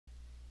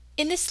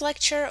In this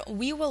lecture,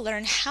 we will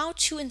learn how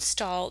to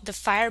install the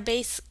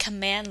Firebase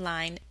command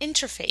line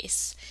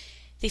interface.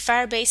 The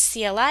Firebase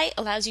CLI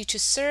allows you to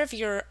serve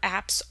your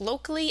apps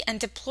locally and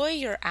deploy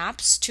your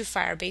apps to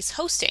Firebase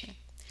hosting.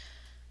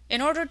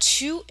 In order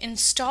to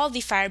install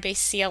the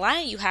Firebase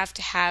CLI, you have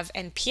to have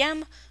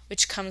npm,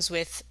 which comes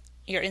with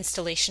your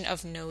installation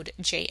of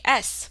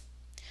Node.js.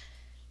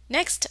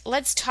 Next,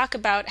 let's talk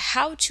about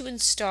how to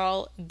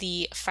install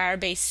the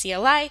Firebase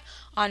CLI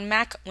on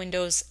Mac,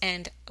 Windows,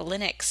 and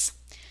Linux.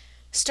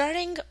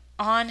 Starting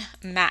on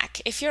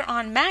Mac. If you're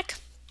on Mac,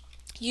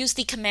 use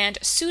the command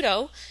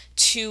sudo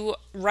to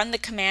run the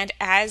command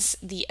as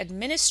the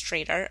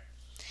administrator.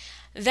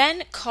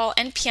 Then call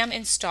npm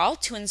install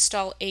to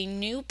install a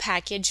new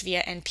package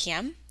via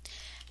npm.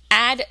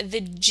 Add the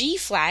G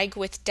flag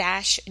with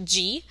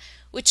 -G,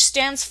 which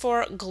stands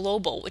for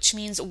global, which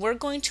means we're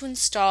going to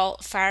install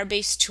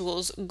Firebase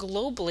tools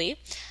globally,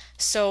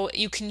 so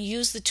you can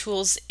use the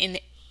tools in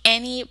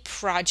any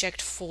project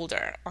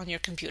folder on your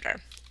computer.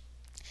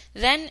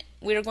 Then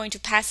we're going to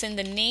pass in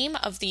the name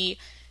of the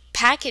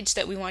package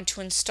that we want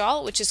to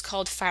install, which is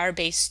called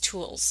Firebase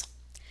Tools.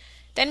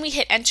 Then we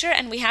hit enter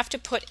and we have to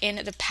put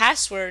in the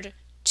password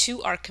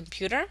to our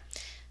computer.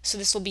 So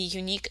this will be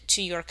unique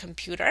to your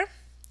computer.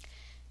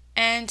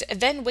 And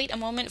then wait a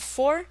moment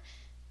for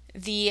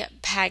the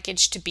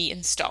package to be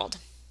installed.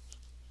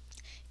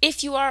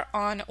 If you are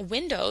on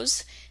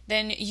Windows,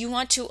 then you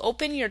want to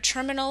open your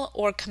terminal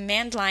or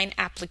command line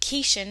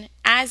application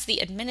as the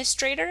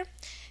administrator.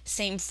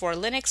 Same for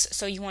Linux,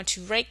 so you want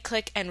to right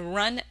click and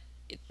run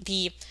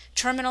the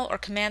terminal or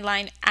command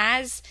line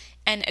as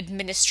an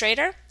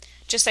administrator,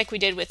 just like we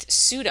did with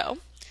sudo.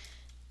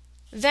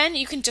 Then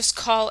you can just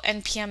call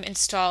npm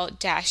install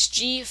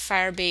 -G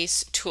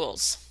Firebase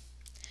Tools.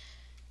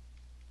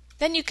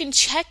 Then you can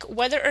check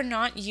whether or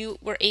not you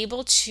were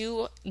able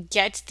to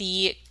get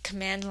the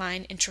command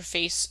line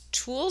interface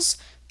tools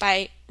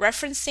by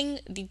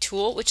referencing the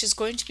tool, which is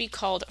going to be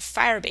called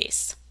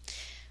Firebase.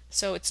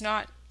 So it's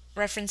not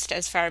referenced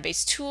as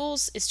Firebase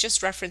Tools, it's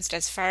just referenced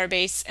as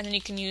Firebase, and then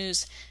you can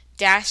use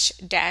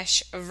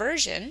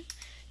 --version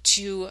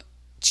to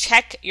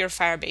check your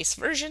Firebase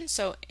version.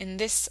 So in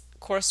this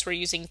course we're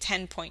using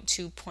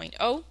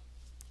 10.2.0.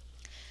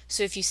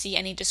 So if you see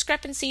any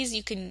discrepancies,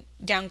 you can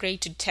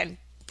downgrade to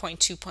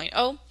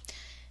 10.2.0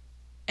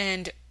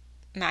 and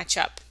match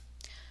up.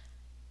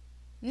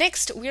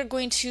 Next, we're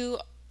going to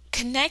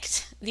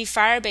connect the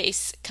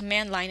Firebase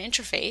command line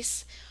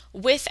interface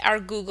with our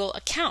Google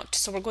account.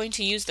 So we're going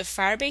to use the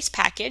Firebase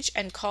package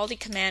and call the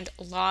command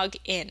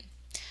login.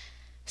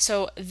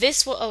 So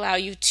this will allow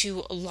you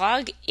to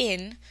log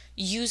in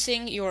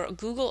using your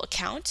Google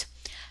account.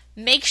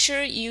 Make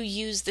sure you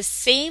use the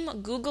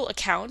same Google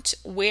account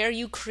where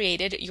you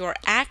created your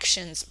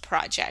Actions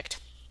project.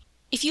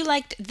 If you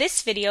liked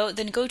this video,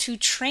 then go to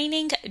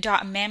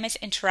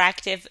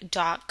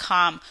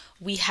training.mammoethinteractive.com.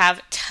 We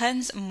have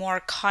tons more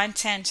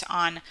content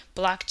on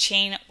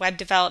blockchain, web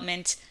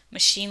development,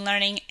 machine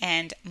learning,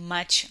 and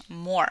much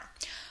more.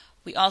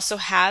 We also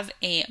have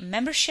a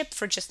membership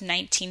for just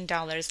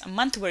 $19 a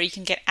month where you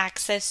can get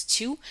access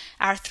to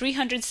our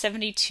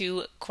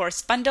 372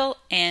 course bundle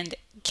and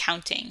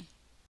counting.